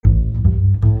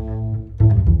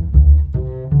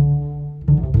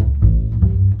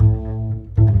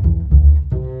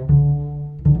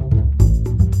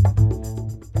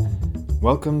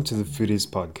Welcome to the Foodies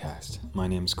podcast. My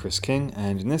name is Chris King,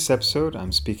 and in this episode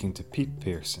I'm speaking to Pete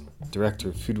Pearson, Director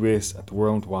of Food Waste at the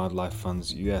World Wildlife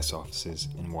Fund's US offices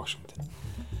in Washington.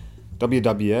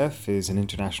 WWF is an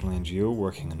international NGO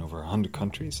working in over 100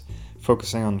 countries,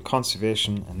 focusing on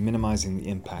conservation and minimizing the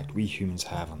impact we humans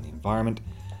have on the environment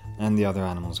and the other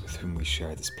animals with whom we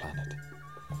share this planet.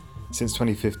 Since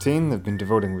 2015, they've been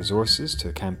devoting resources to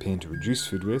a campaign to reduce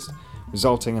food waste,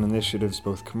 resulting in initiatives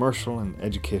both commercial and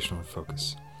educational in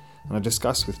focus. And I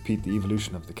discussed with Pete the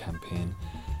evolution of the campaign,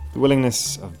 the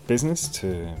willingness of business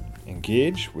to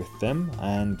engage with them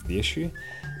and the issue,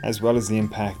 as well as the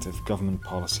impact of government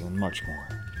policy and much more.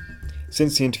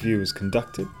 Since the interview was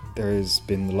conducted, there has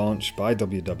been the launch by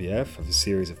WWF of a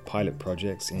series of pilot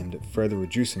projects aimed at further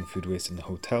reducing food waste in the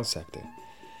hotel sector,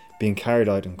 being carried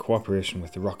out in cooperation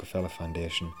with the Rockefeller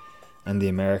Foundation and the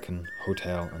American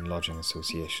Hotel and Lodging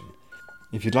Association.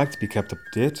 If you'd like to be kept up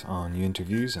to date on new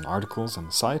interviews and articles on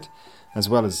the site, as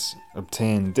well as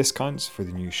obtain discounts for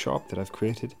the new shop that I've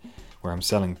created, where I'm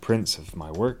selling prints of my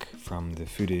work from the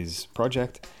Foodies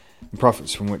project, the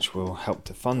profits from which will help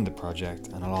to fund the project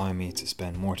and allow me to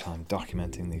spend more time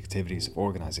documenting the activities of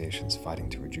organisations fighting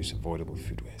to reduce avoidable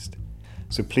food waste.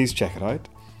 So please check it out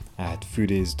at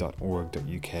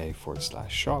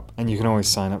foodies.org.uk/shop, and you can always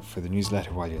sign up for the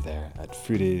newsletter while you're there at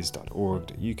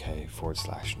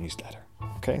foodies.org.uk/newsletter.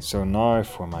 Okay, so now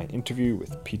for my interview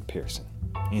with Pete Pearson.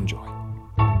 Enjoy.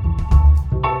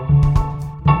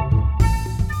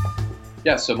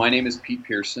 Yeah, so my name is Pete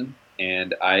Pearson,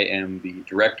 and I am the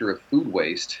Director of Food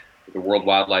Waste for the World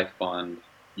Wildlife Fund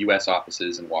US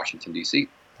offices in Washington, D.C.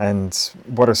 And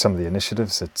what are some of the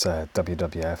initiatives that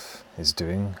WWF is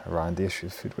doing around the issue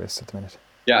of food waste at the minute?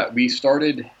 Yeah, we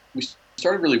started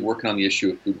really working on the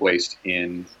issue of food waste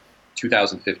in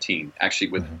 2015, actually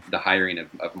with the hiring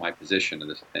of my position.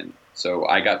 And so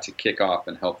I got to kick off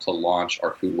and help to launch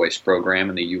our food waste program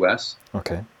in the U.S.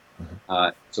 Okay.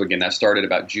 So again, that started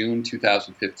about June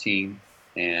 2015,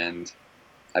 and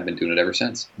I've been doing it ever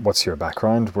since. What's your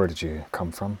background? Where did you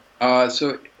come from?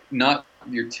 So not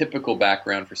your typical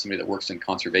background for somebody that works in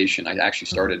conservation. I actually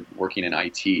started working in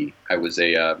IT. I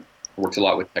worked a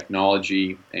lot with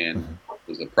technology and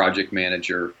was a project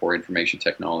manager for information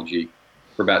technology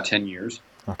for about 10 years.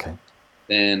 Okay.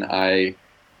 Then I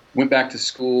went back to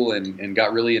school and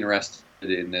got really interested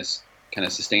in this kind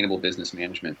of sustainable business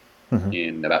management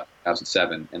in about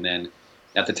 2007. And then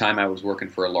at the time I was working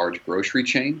for a large grocery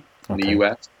chain in the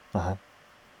U.S.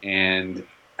 And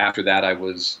after that I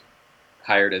was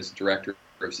hired as director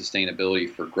of sustainability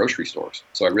for grocery stores.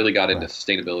 So I really got into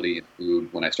sustainability and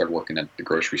food when I started working at the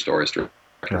grocery store as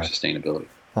director of sustainability.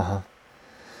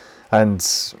 And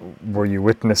were you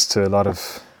witness to a lot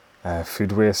of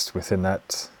food waste within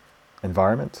that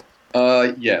environment?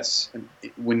 Yes.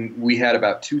 When we had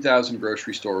about 2,000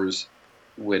 grocery stores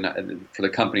for the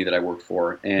company that I worked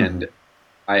for, and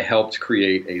I helped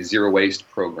create a zero waste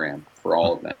program for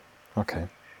all of them. Okay.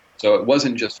 So it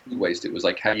wasn't just food waste, it was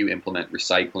like how you implement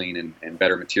recycling and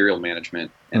better material management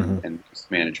and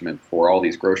waste management for all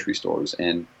these grocery stores.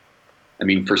 And I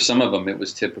mean, for some of them, it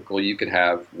was typical you could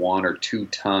have 1 or 2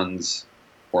 tons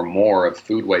or more of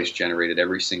food waste generated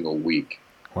every single week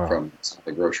from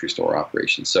the grocery store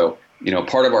operation. So,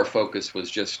 part of our focus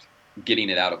was just getting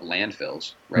it out of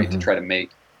landfills, right? To try to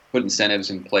put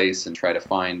incentives in place and try to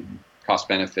find cost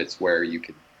benefits where you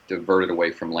could divert it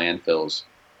away from landfills.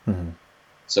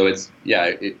 So it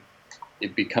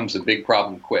becomes a big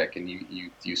problem quick, and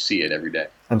you see it every day.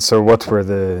 And so what were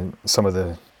some of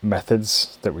the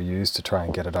methods that were used to try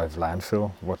and get it out of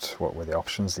landfill? What were the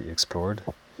options that you explored?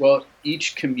 Well,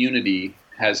 each community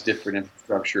has different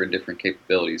infrastructure and different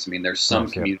capabilities. I mean, there's some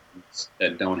communities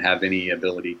that don't have any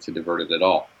ability to divert it at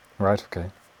all. Right,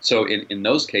 okay. So in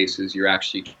those cases, you're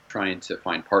actually trying to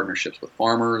find partnerships with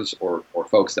farmers or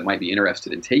folks that might be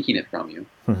interested in taking it from you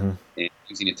and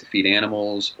using it to feed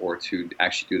animals or to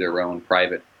actually do their own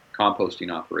private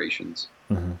composting operations.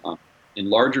 In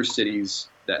larger cities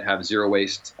that have zero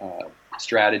waste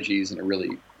strategies and are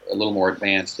really a little more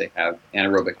advanced, they have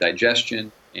anaerobic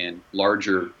digestion and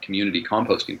larger community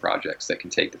composting projects that can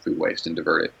take the food waste and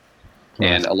divert it.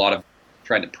 And a lot of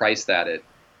trying to price that at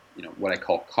what I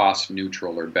call cost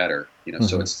neutral or better.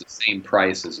 So it's the same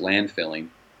price as landfilling,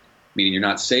 meaning you're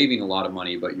not saving a lot of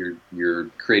money, but you're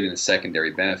creating a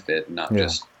secondary benefit, not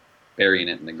just burying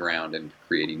it in the ground and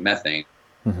creating methane,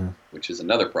 which is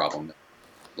another problem that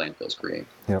landfills create.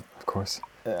 Yep, of course.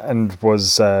 And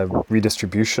was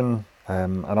redistribution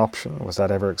an option? Was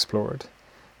that ever explored?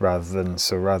 Rather than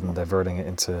diverting it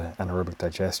into anaerobic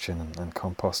digestion and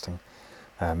composting,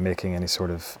 making any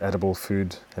sort of edible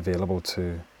food available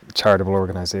to charitable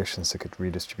organizations that could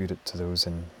redistribute it to those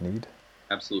in need?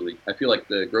 Absolutely. I feel like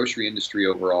the grocery industry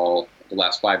overall, the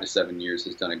last 5 to 7 years,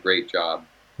 has done a great job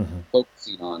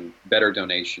focusing on better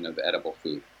donation of edible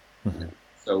food.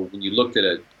 So when you looked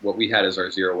at what we had as our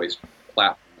zero waste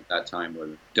platform at that time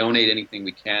was donate anything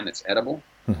we can that's edible,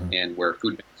 and where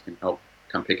food banks can help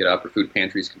come pick it up, or food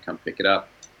pantries can come pick it up,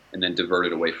 and then divert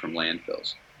it away from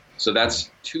landfills. So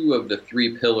that's 2 of the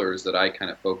 3 pillars that I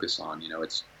kind of focus on.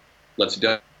 It's let's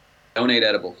donate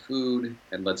edible food,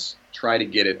 and let's try to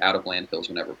get it out of landfills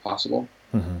whenever possible.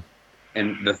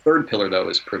 And the 3rd pillar, though,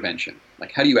 is prevention.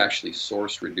 Like, how do you actually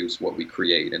source reduce what we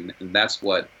create? And that's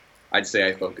what I'd say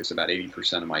I focus about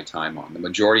 80% of my time on. The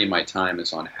majority of my time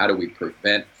is on how do we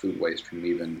prevent food waste from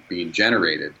even being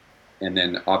generated, and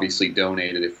then obviously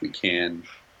donate it if we can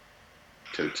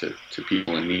to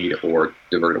people in need, or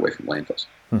divert it away from landfills.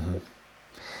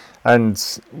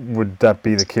 And would that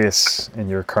be the case in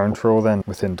your current role then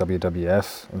within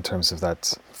WWF in terms of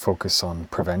that focus on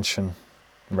prevention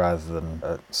rather than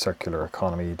a circular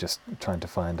economy, just trying to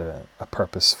find a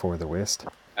purpose for the waste?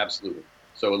 Absolutely.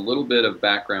 So a little bit of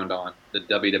background on the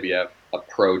WWF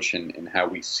approach and how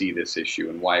we see this issue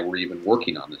and why we're even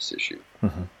working on this issue.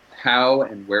 How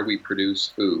and where we produce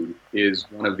food is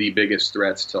one of the biggest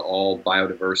threats to all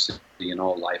biodiversity and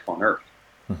all life on Earth.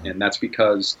 And that's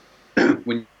because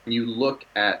when you look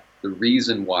at the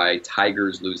reason why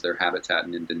tigers lose their habitat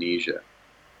in Indonesia,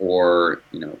 or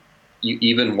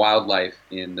even wildlife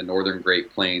in the northern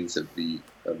Great Plains of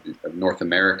North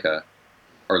America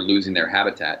are losing their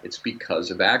habitat, it's because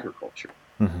of agriculture.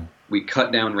 We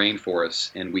cut down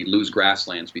rainforests and we lose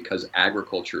grasslands because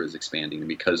agriculture is expanding and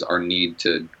because our need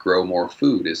to grow more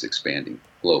food is expanding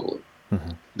globally.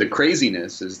 The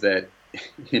craziness is that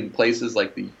in places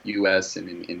like the US and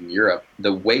in Europe,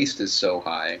 the waste is so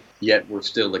high, yet we're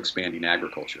still expanding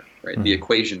agriculture, right? The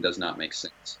equation does not make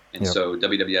sense. And so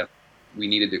WWF, we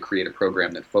needed to create a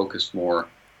program that focused more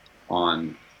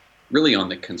on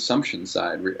the consumption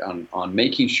side, on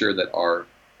making sure that our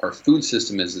food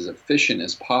system is as efficient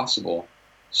as possible.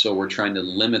 So we're trying to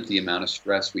limit the amount of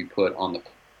stress we put on the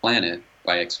planet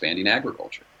by expanding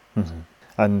agriculture.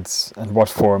 And what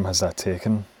form has that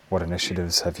taken? What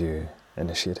initiatives have you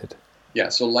initiated? Yeah,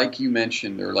 so like you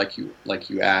mentioned, or like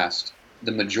you asked,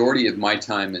 the majority of my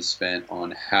time is spent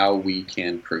on how we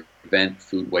can prevent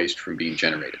food waste from being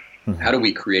generated. How do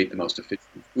we create the most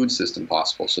efficient food system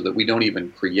possible so that we don't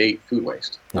even create food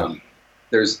waste?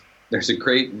 There's a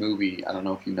great movie, I don't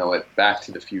know if you know it, Back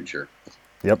to the Future.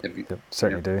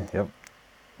 Certainly do.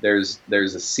 There's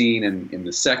a scene in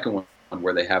the second one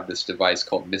where they have this device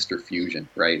called Mr. Fusion,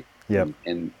 right?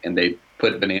 And they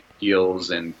put banana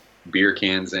peels and beer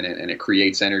cans in it, and it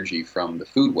creates energy from the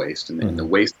food waste and the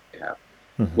waste they have.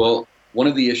 Well, one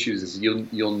of the issues is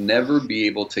you'll never be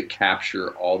able to capture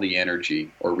all the energy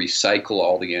or recycle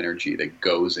all the energy that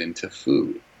goes into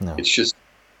food. No.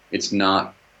 It's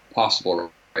not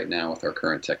possible right now with our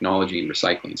current technology and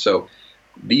recycling. So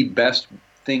the best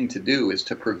thing to do is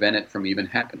to prevent it from even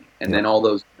happening. And then all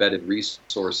those embedded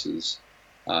resources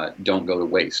don't go to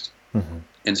waste.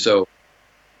 And so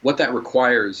what that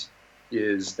requires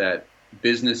is that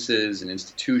businesses and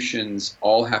institutions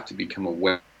all have to become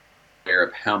aware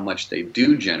of how much they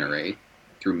do generate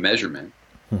through measurement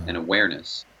and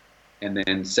awareness, and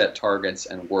then set targets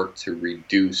and work to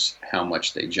reduce how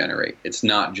much they generate. It's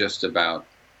not just about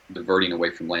diverting away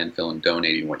from landfill and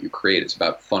donating what you create. It's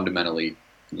about fundamentally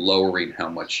lowering how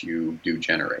much you do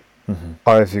generate.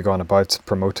 How have you gone about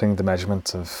promoting the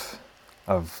measurement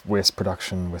of waste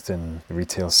production within the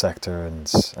retail sector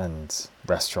and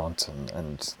restaurant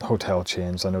and hotel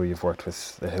chains? I know you've worked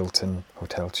with the Hilton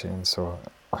hotel chain, so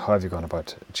how have you gone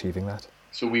about achieving that?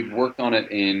 So we've worked on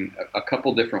it in a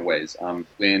couple different ways.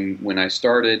 When I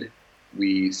started,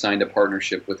 we signed a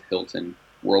partnership with Hilton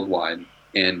worldwide,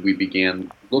 and we began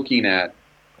looking at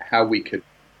how we could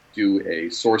do a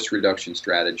source reduction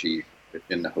strategy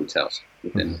within the hotels,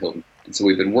 within Hilton. And so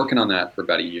we've been working on that for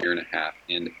about a year and a half.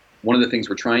 And one of the things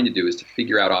we're trying to do is to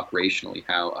figure out operationally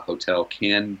how a hotel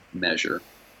can measure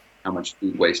how much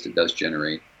food waste it does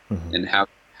generate, and how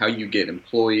you get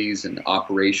employees, and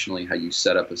operationally how you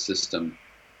set up a system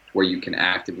where you can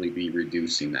actively be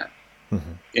reducing that.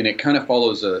 And it kind of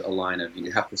follows a line of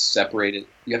you have to separate it.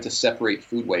 You have to separate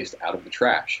food waste out of the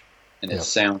trash. And it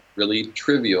sounds really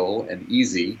trivial and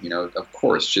easy, of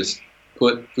course, just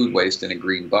put food waste in a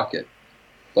green bucket.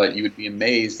 But you would be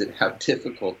amazed at how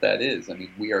difficult that is. I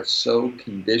mean, we are so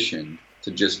conditioned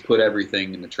to just put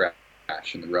everything in the trash,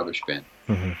 in the rubbish bin.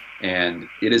 And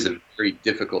it is a very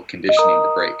difficult conditioning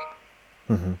to break.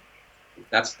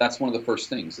 That's one of the first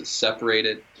things, is separate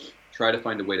it, try to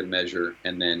find a way to measure,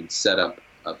 and then set up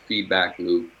a feedback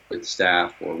loop with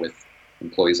staff or with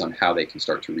employees on how they can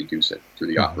start to reduce it through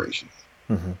the operation.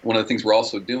 One of the things we're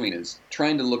also doing is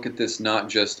trying to look at this not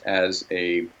just as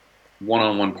a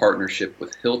one-on-one partnership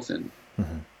with Hilton,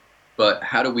 but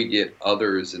how do we get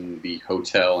others in the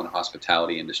hotel and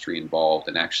hospitality industry involved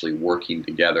and actually working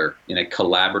together in a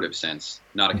collaborative sense,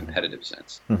 not a competitive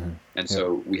sense. And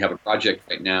so we have a project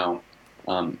right now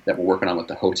that we're working on with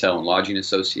the Hotel and Lodging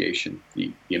Association,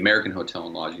 the American Hotel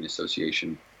and Lodging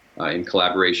Association, in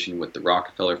collaboration with the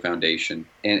Rockefeller Foundation.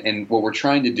 And what we're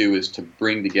trying to do is to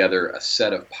bring together a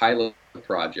set of pilot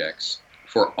projects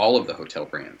for all of the hotel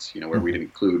brands, where we'd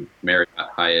include Marriott,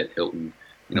 Hyatt, Hilton,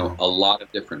 a lot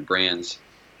of different brands,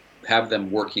 have them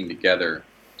working together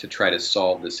to try to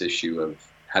solve this issue of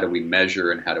how do we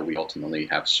measure and how do we ultimately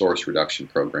have source reduction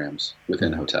programs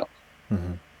within hotels.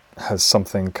 Has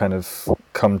something kind of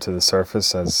come to the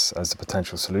surface as a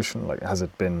potential solution? Like, has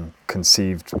it been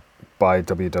conceived by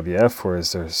WWF, or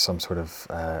is there some sort of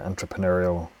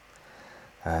entrepreneurial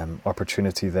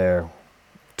opportunity there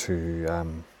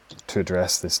to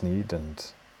address this need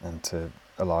and to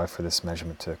allow for this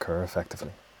measurement to occur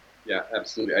effectively? Yeah,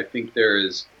 absolutely. I think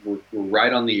we're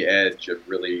right on the edge of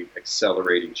really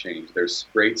accelerating change. There's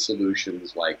great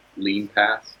solutions like Lean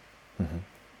Path,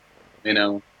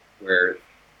 where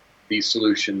these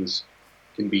solutions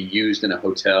can be used in a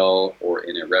hotel or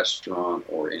in a restaurant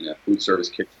or in a food service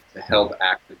kitchen to help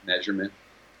active measurement,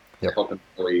 to help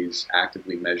employees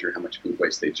actively measure how much food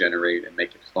waste they generate and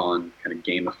make it fun, kind of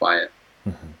gamify it.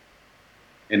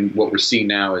 And what we're seeing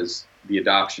now is the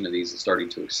adoption of these is starting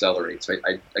to accelerate. So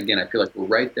I feel like we're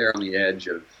right there on the edge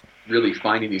of really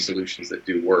finding these solutions that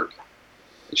do work.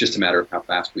 It's just a matter of how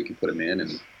fast we can put them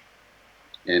in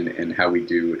and how we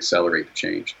do accelerate the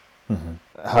change.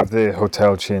 Have the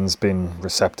hotel chains been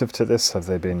receptive to this? Have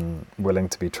they been willing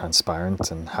to be transparent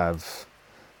and have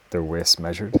their waste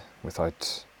measured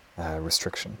without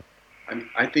restriction?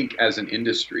 I think as an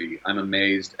industry, I'm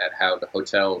amazed at how the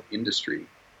hotel industry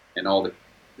and all the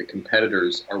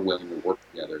competitors are willing to work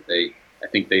together. I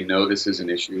think they know this is an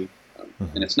issue,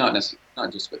 and it's not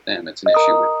just with them. It's an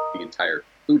issue with the entire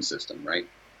food system, right?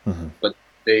 But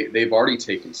they've already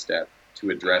taken steps to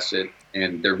address it,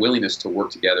 and their willingness to work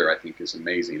together, I think, is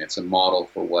amazing. It's a model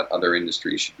for what other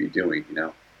industries should be doing.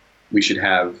 We should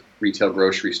have retail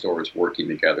grocery stores working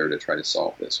together to try to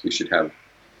solve this. We should have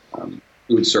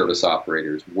food service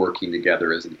operators working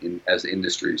together as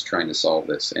industries trying to solve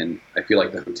this. And I feel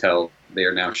like the hotel, they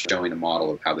are now showing a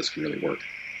model of how this can really work.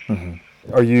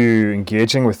 Are you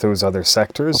engaging with those other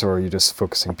sectors, or are you just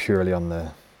focusing purely on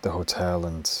the hotel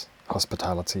and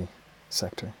hospitality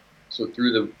sector? So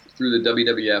through the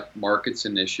WWF Markets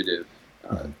Initiative,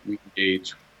 we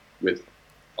engage with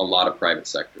a lot of private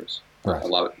sectors, a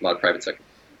lot of private sectors.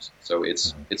 So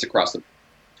it's across the,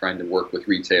 trying to work with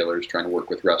retailers, trying to work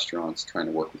with restaurants, trying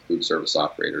to work with food service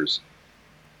operators,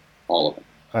 all of them.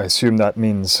 I assume that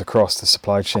means across the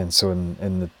supply chain. So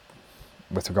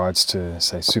with regards to,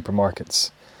 say,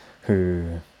 supermarkets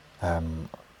who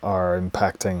are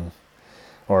impacting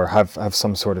or have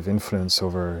some sort of influence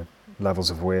over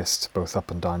levels of waste both up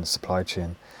and down the supply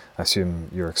chain, I assume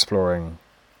you're exploring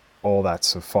all that,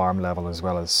 so farm level as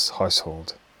well as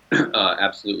household.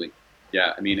 Absolutely.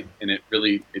 Yeah, I mean, and it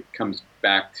comes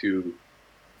back to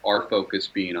our focus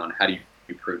being on how do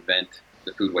you prevent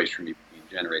the food waste from being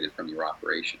generated from your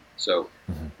operation. So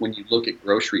when you look at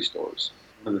grocery stores,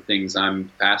 one of the things I'm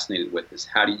fascinated with is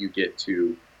how do you get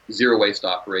to zero waste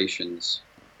operations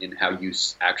in how you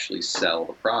actually sell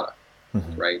the product,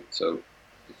 right? So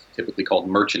it's typically called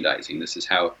merchandising. This is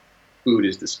how food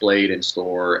is displayed in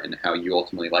store and how you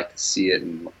ultimately like to see it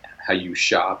and how you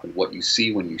shop and what you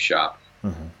see when you shop.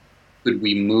 Could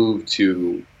we move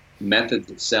to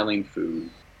methods of selling food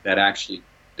that actually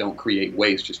don't create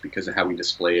waste just because of how we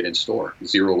display it in store?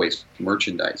 Zero waste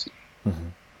merchandising.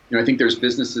 I think there's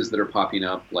businesses that are popping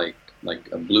up like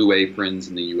Blue Aprons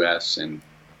in the U.S. and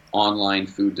online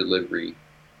food delivery,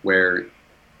 where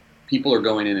people are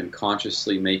going in and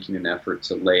consciously making an effort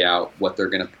to lay out what they're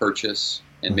going to purchase,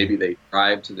 and maybe they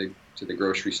drive to the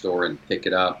grocery store and pick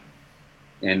it up.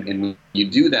 And when you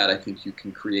do that, I think you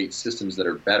can create systems that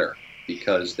are better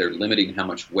because they're limiting how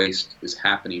much waste is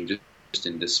happening just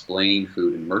in displaying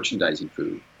food and merchandising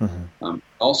food.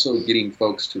 Also getting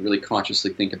folks to really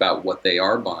consciously think about what they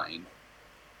are buying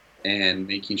and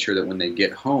making sure that when they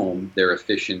get home, they're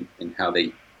efficient in how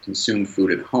they consume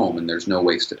food at home and there's no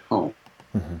waste at home.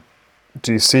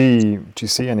 Do you see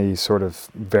any sort of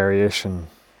variation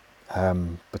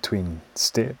between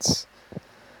states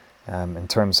in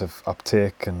terms of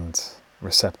uptake and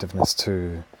receptiveness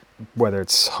to whether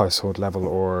it's household level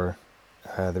or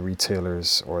the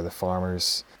retailers or the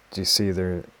farmers? Do you see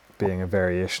there being a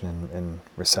variation in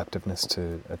receptiveness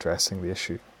to addressing the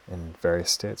issue in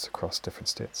various states, across different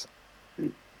states?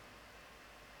 In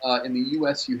the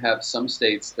U.S., you have some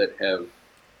states that have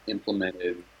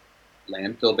implemented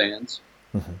landfill bans,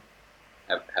 Mm-hmm.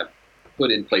 have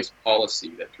put in place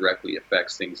policy that directly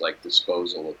affects things like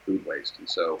disposal of food waste. And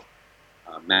so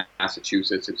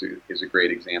Massachusetts is a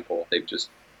great example.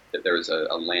 There is a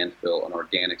landfill, an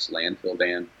organics landfill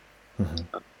ban.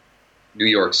 Mm-hmm. New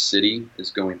York City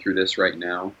is going through this right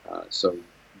now. So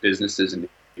businesses in New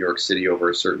York City over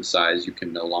a certain size, you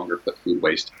can no longer put food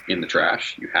waste in the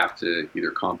trash. You have to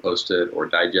either compost it or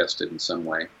digest it in some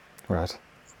way. Right.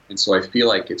 And so I feel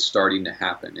like it's starting to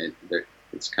happen.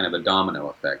 It's kind of a domino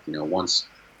effect. Once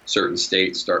certain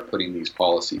states start putting these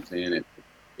policies in,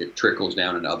 it trickles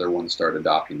down and other ones start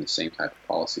adopting the same type of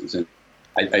policies. And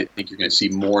I think you're going to see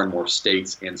more and more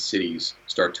states and cities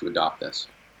start to adopt this.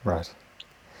 Right.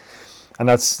 And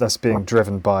that's being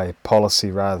driven by policy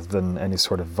rather than any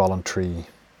sort of voluntary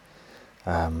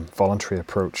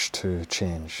approach to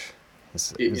change. Is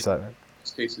that right? In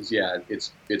most cases, yeah,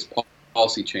 it's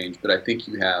policy change. But I think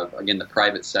you have, again, the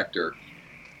private sector.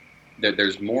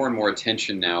 There's more and more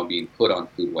attention now being put on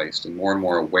food waste and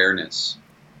more awareness.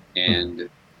 And,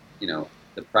 the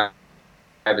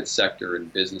private sector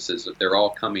and businesses, they're all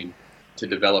coming to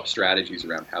develop strategies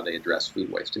around how they address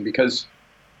food waste. And because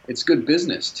it's good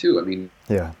business, too. I mean,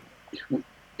 yeah.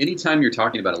 Anytime you're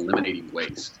talking about eliminating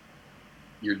waste,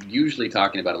 you're usually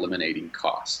talking about eliminating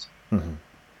cost. Mm-hmm.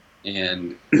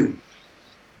 And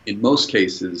in most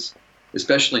cases,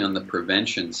 especially on the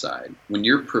prevention side, when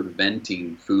you're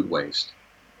preventing food waste,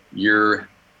 you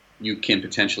can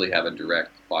potentially have a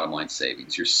direct bottom line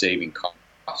savings. You're saving cost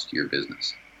to your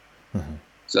business. Mm-hmm.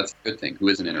 So that's a good thing. Who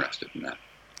isn't interested in that?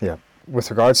 Yeah. With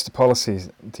regards to policy,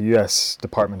 the US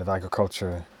Department of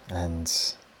Agriculture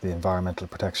and the Environmental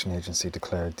Protection Agency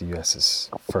declared the US's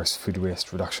first food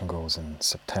waste reduction goals in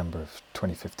September of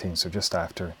 2015, so just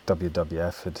after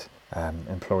WWF had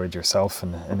employed yourself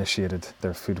and initiated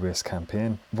their food waste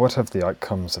campaign. What have the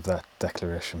outcomes of that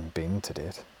declaration been to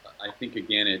date? I think,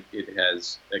 again, it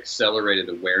has accelerated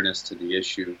awareness to the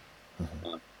issue.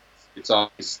 Mm-hmm. It's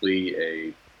obviously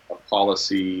a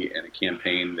policy and a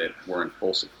campaign that we're in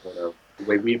full support of. The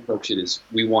way we approach it is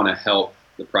we want to help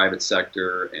the private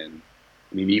sector and,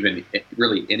 even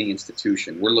really any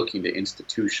institution. We're looking to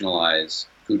institutionalize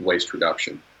food waste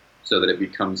reduction so that it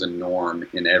becomes a norm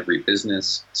in every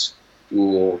business,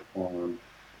 school, farm.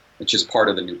 It's just part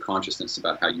of the new consciousness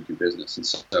about how you do business. And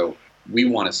so we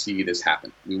want to see this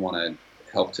happen. We want to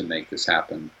help to make this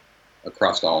happen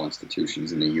across all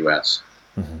institutions in the U.S.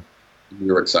 Mm-hmm. We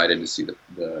were excited to see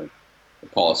the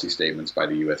policy statements by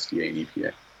the USDA and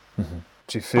EPA. Mm-hmm.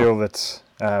 Do you feel that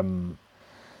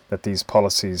that these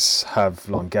policies have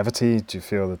longevity? Do you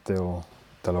feel that they'll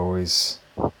always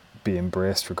be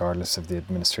embraced regardless of the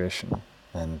administration?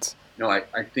 And no,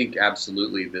 I think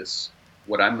absolutely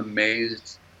what I'm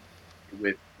amazed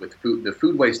with food, the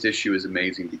food waste issue is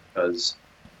amazing because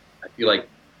I feel like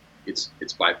it's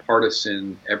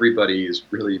bipartisan. Everybody is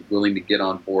really willing to get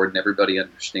on board and everybody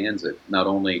understands it. Not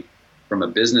only from a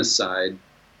business side,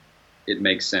 it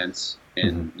makes sense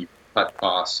and you cut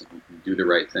costs and you do the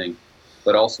right thing,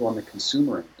 but also on the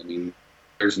consumer end.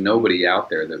 There's nobody out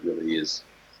there that really is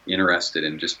interested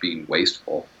in just being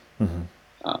wasteful. Mm-hmm.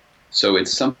 So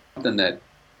it's something that,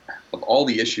 of all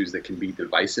the issues that can be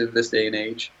divisive this day and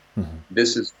age, mm-hmm.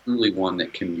 this is truly one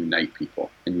that can unite people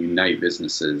and unite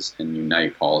businesses and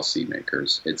unite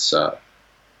policymakers. It's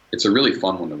a really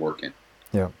fun one to work in,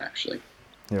 actually.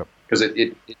 Yeah. Because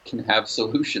it can have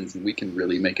solutions and we can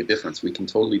really make a difference. We can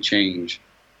totally change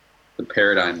the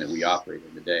paradigm that we operate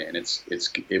in today, and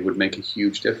it would make a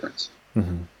huge difference.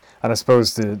 Mm-hmm. And I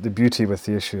suppose the beauty with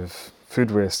the issue of food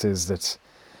waste is that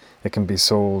it can be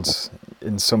sold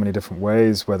in so many different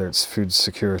ways, whether it's food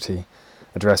security,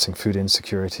 addressing food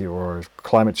insecurity, or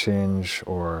climate change,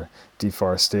 or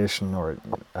deforestation, or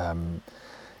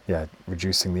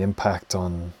reducing the impact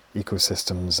on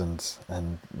ecosystems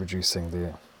and reducing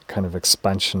the kind of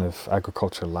expansion of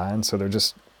agricultural land. So there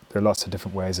are lots of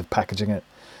different ways of packaging it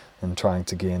and trying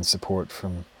to gain support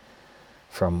from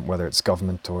whether it's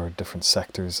government or different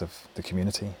sectors of the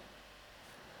community.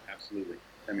 Absolutely.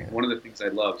 One of the things I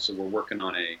love, so we're working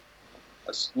on a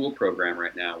school program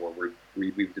right now where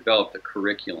we've developed a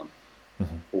curriculum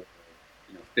mm-hmm. for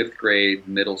 5th grade,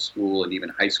 middle school, and even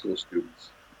high school students.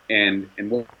 And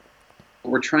what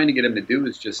we're trying to get them to do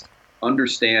is just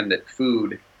understand that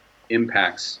food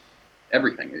impacts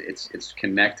everything. It's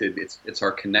connected. It's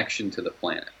our connection to the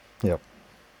planet. Yep.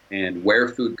 And where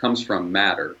food comes from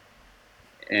matter.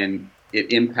 And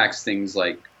it impacts things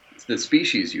like the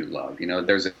species you love.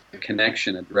 There's a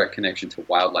direct connection to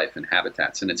wildlife and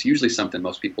habitats, and it's usually something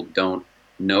most people don't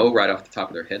know right off the top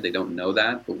of their head. They don't know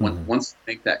that, but once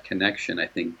they make that connection, I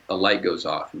think a light goes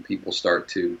off and people start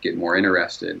to get more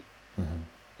interested.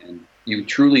 And you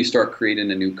truly start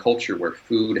creating a new culture where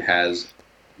food has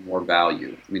more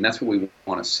value. I mean, that's what we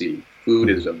want to see. Food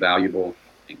is a valuable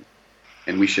thing,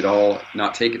 and we should all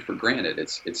not take it for granted.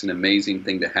 It's an amazing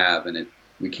thing to have, and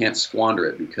we can't squander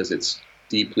it because it's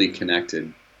deeply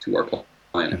connected to our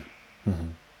planet.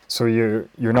 So you're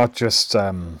not just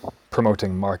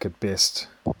promoting market-based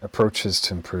approaches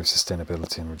to improve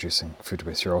sustainability and reducing food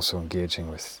waste. You're also engaging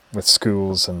with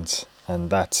schools and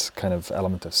that kind of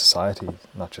element of society,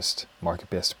 not just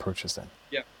market-based approaches then.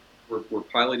 Yeah, we're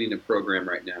piloting a program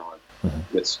right now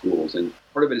with schools, and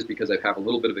part of it is because I have a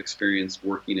little bit of experience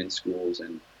working in schools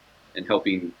and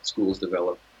helping schools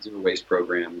develop zero waste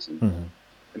programs. And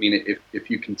I mean, if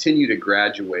you continue to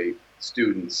graduate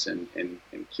students and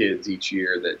kids each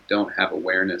year that don't have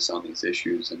awareness on these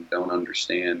issues and don't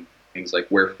understand things like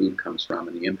where food comes from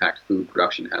and the impact food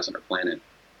production has on our planet,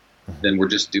 then we're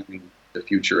just doing the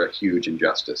future a huge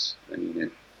injustice. I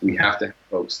mean, we have to have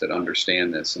folks that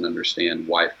understand this and understand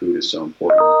why food is so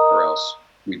important, or else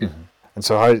we do. And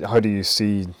so how do you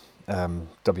see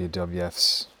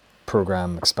WWF's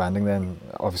program expanding then?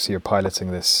 Obviously you're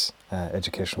piloting this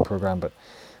educational program, but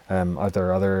are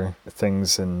there other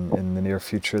things in the near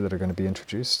future that are going to be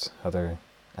introduced? Other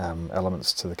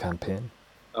elements to the campaign?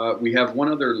 We have one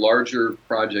other larger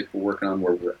project we're working on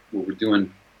where we're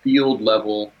doing field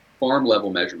level, farm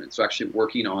level measurements. So actually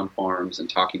working on farms and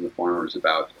talking with farmers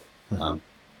about what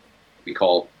we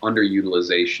call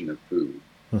underutilization of food.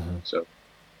 So,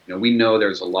 we know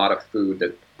there's a lot of food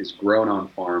that is grown on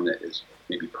farm that is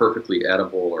maybe perfectly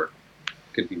edible or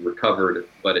could be recovered,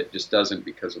 but it just doesn't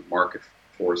because of market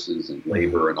forces and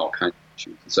labor and all kinds of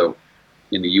issues. So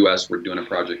in the US, we're doing a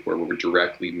project where we're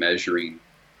directly measuring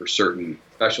for certain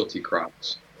specialty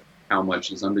crops how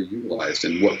much is underutilized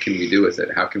and what can we do with it?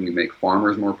 How can we make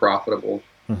farmers more profitable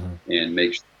and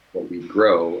make sure what we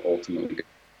grow ultimately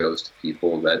goes to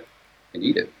people that can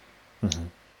eat it?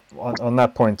 On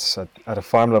that point, at a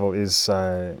farm level, is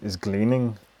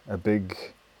gleaning a big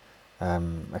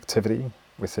activity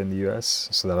within the US?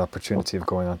 So that opportunity of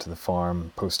going onto the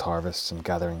farm post-harvest and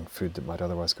gathering food that might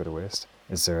otherwise go to waste.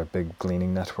 Is there a big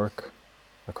gleaning network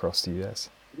across the US?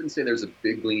 I wouldn't say there's a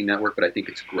big gleaning network, but I think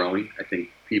it's growing. I think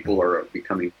people are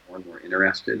becoming more and more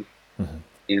interested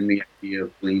in the idea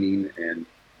of gleaning and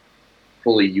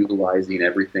fully utilizing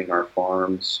everything our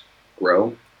farms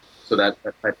grow. So that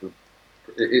type of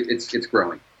it's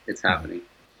growing. It's happening.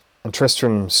 And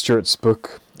Tristram Stewart's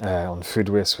book on food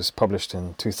waste was published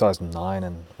in 2009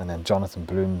 and then Jonathan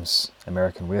Bloom's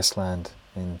American Wasteland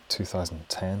in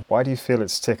 2010. Why do you feel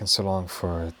it's taken so long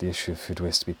for the issue of food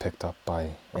waste to be picked up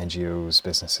by NGOs,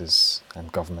 businesses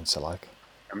and governments alike?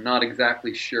 I'm not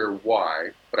exactly sure why,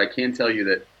 but I can tell you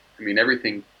that,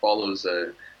 everything follows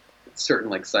a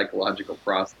certain psychological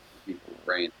process in people's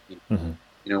brain.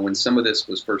 When some of this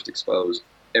was first exposed,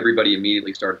 everybody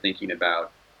immediately started thinking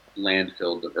about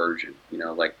landfill diversion,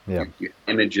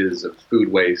 images of food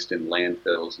waste in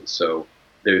landfills. And so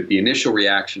the initial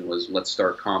reaction was, let's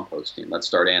start composting, let's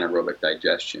start anaerobic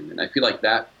digestion. And I feel like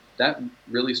that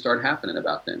really started happening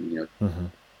about then.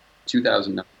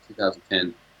 2009,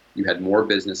 2010, you had more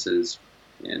businesses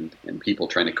and people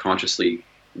trying to consciously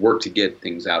work to get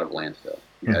things out of landfill.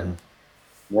 You had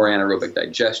more anaerobic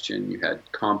digestion. You had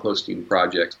composting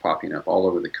projects popping up all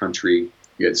over the country.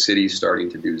 You had cities starting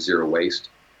to do zero waste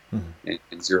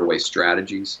and zero waste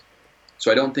strategies.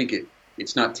 So I don't think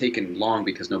it's not taken long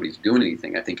because nobody's doing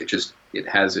anything. I think it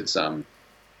has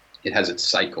its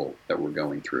cycle that we're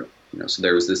going through. So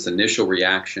there was this initial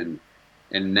reaction,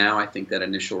 and now I think that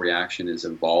initial reaction is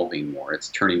evolving more. It's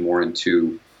turning more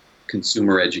into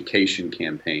consumer education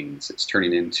campaigns. It's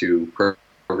turning into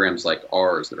programs like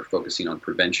ours that are focusing on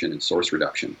prevention and source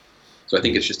reduction. So I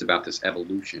think it's just about this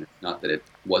evolution. It's not that it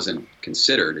wasn't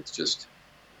considered, it's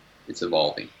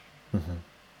evolving.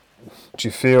 Do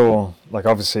you feel like,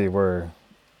 obviously we're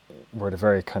at a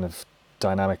very kind of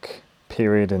dynamic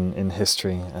period in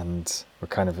history, and we're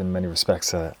kind of in many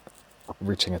respects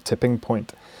reaching a tipping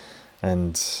point,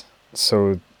 and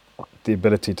so the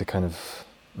ability to kind of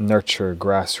nurture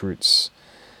grassroots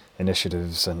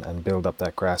initiatives and build up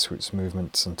that grassroots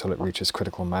movement until it reaches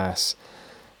critical mass,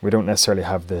 we don't necessarily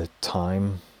have the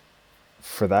time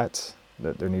for that.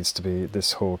 That there needs to be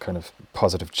this whole kind of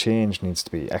positive change needs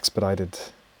to be expedited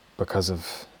because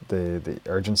of the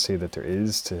urgency that there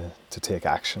is to take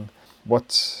action.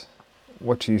 What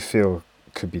do you feel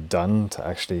could be done to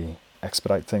actually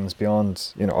expedite things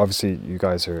beyond, obviously you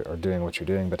guys are doing what you're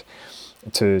doing, but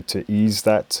to ease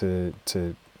that, to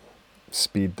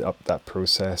speed up that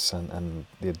process and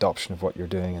the adoption of what you're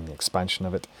doing and the expansion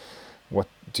of it, what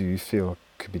do you feel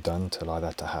could be done to allow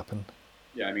that to happen?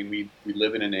 Yeah, I mean, we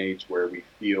live in an age where we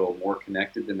feel more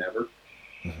connected than ever.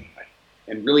 Mm-hmm.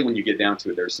 And really, when you get down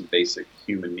to it, there's some basic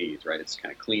human needs, right? It's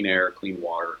kind of clean air, clean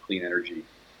water, clean energy.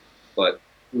 But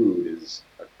food is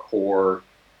a core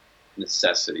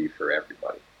necessity for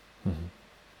everybody. Mm-hmm.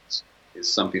 It's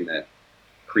something that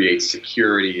creates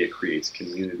security, it creates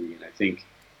community. And I think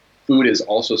food is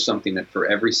also something that for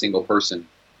every single person,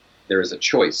 there is a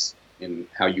choice in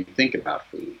how you think about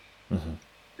food. Mm-hmm.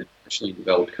 Especially in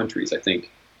developed countries, I think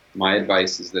my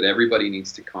advice is that everybody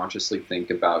needs to consciously think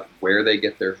about where they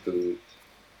get their food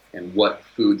and what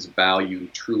food's value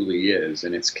truly is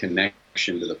and its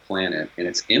connection to the planet and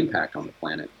its impact on the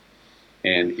planet.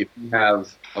 And if you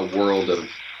have a world of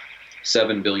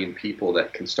 7 billion people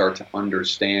that can start to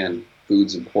understand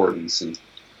food's importance and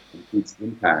food's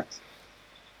impact,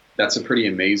 that's a pretty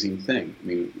amazing thing. I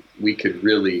mean, it'd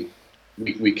be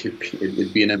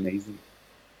an amazing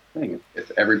thing if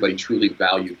everybody truly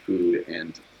valued food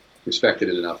and respected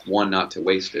it enough, one, not to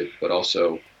waste it, but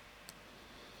also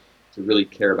to really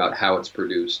care about how it's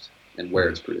produced and where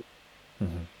it's produced.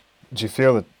 Mm-hmm. Do you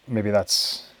feel that maybe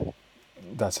that's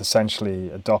essentially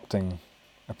adopting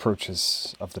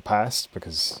approaches of the past,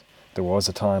 because there was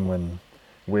a time when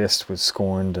waste was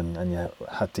scorned and you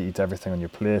had to eat everything on your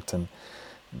plate, and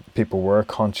people were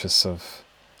conscious of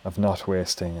not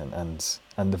wasting and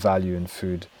the value in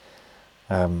food.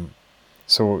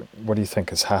 So what do you think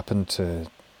has happened to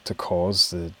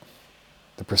cause the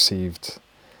perceived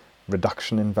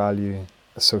reduction in value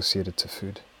associated to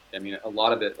food? I mean, a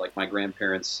lot of it, like my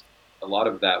grandparents, a lot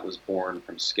of that was born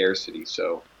from scarcity.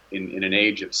 So in an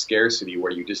age of scarcity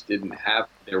where you just didn't have,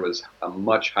 there was a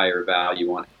much higher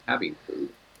value on having food.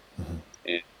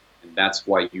 Mm-hmm. And that's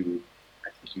why I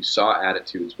think you saw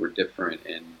attitudes were different,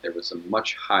 and there was a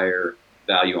much higher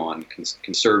value on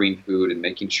conserving food and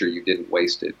making sure you didn't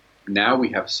waste it. Now we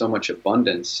have so much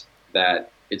abundance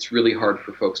that it's really hard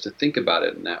for folks to think about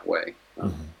it in that way.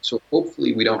 Mm-hmm. So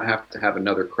hopefully we don't have to have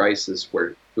another crisis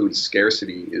where food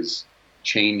scarcity is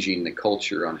changing the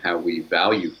culture on how we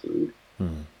value food.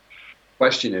 Mm-hmm.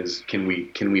 Question is, can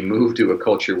we move to a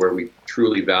culture where we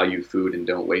truly value food and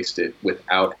don't waste it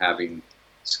without having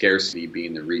scarcity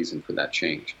being the reason for that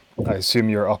change? I assume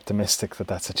you're optimistic that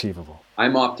that's achievable.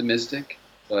 I'm optimistic,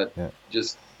 but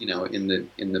just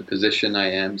in the position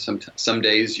I am, some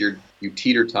days you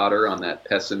teeter-totter on that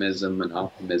pessimism and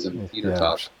optimism.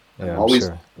 Teeter-totter. Yeah, I'm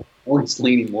always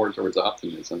leaning more towards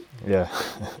optimism. Yeah,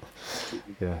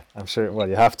 yeah. I'm sure. Well,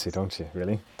 you have to, don't you?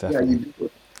 Really? Definitely. Yeah, you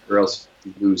do, or else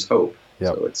you lose hope.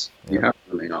 Yep. So you have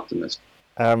to remain optimistic.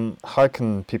 How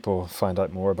can people find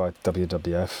out more about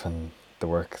WWF and the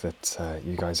work that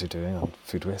you guys are doing on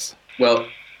food waste? Well,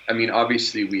 I mean,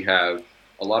 obviously we have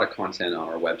a lot of content on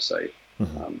our website,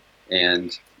 mm-hmm.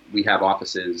 And we have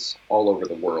offices all over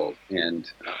the world. And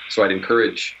so I'd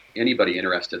encourage anybody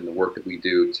interested in the work that we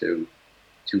do to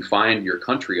find your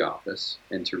country office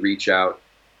and to reach out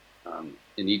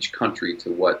in each country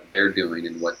to what they're doing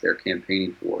and what they're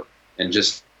campaigning for, and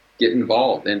just get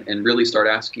involved and really start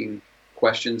asking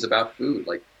questions about food.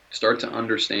 Like, start to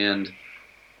understand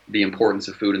the importance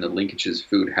of food and the linkages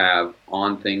food have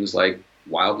on things like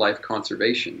wildlife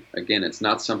conservation. Again, it's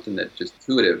not something that's just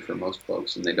intuitive for most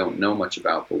folks and they don't know much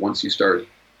about, but once you start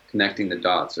connecting the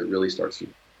dots, it really starts to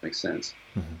make sense.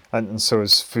 Mm-hmm. And so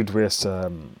is food waste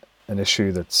an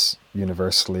issue that's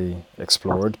universally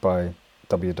explored by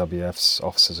WWF's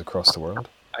offices across the world?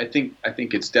 I think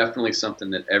it's definitely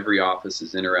something that every office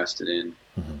is interested in.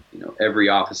 Mm-hmm. Every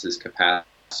office's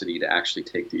capacity to actually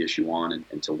take the issue on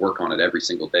and to work on it every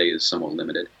single day is somewhat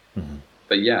limited. Mm-hmm.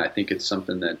 But yeah, I think it's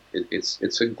something that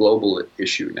it's a global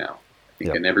issue now. I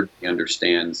think, and everybody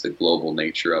understands the global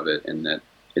nature of it, and that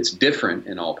it's different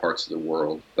in all parts of the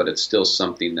world, but it's still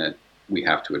something that we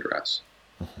have to address.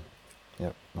 Mm-hmm.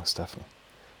 Yep, most definitely.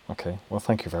 Okay, well,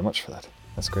 thank you very much for that.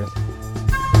 That's great.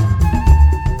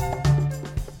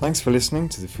 Thanks for listening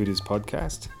to the Foodies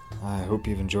podcast. I hope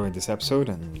you've enjoyed this episode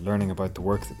and learning about the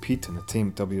work that Pete and the team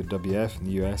at WWF in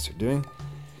the US are doing.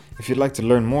 If you'd like to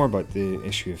learn more about the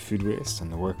issue of food waste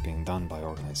and the work being done by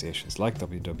organisations like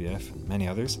WWF and many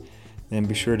others, then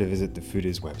be sure to visit the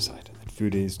Foodies website at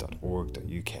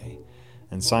foodies.org.uk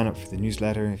and sign up for the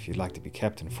newsletter if you'd like to be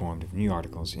kept informed of new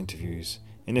articles, interviews,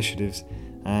 initiatives,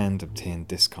 and obtain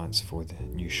discounts for the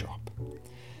new shop.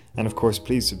 And of course,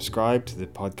 please subscribe to the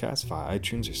podcast via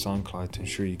iTunes or SoundCloud to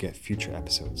ensure you get future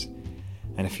episodes.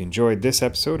 And if you enjoyed this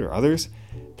episode or others,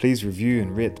 please review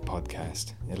and rate the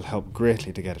podcast. It'll help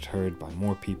greatly to get it heard by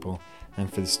more people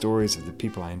and for the stories of the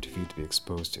people I interview to be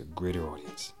exposed to a greater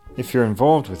audience. If you're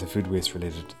involved with a food waste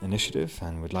related initiative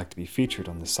and would like to be featured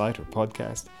on the site or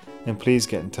podcast, then please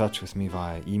get in touch with me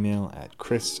via email at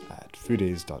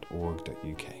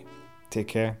chris@foodays.org.uk. Take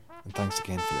care and thanks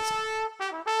again for listening.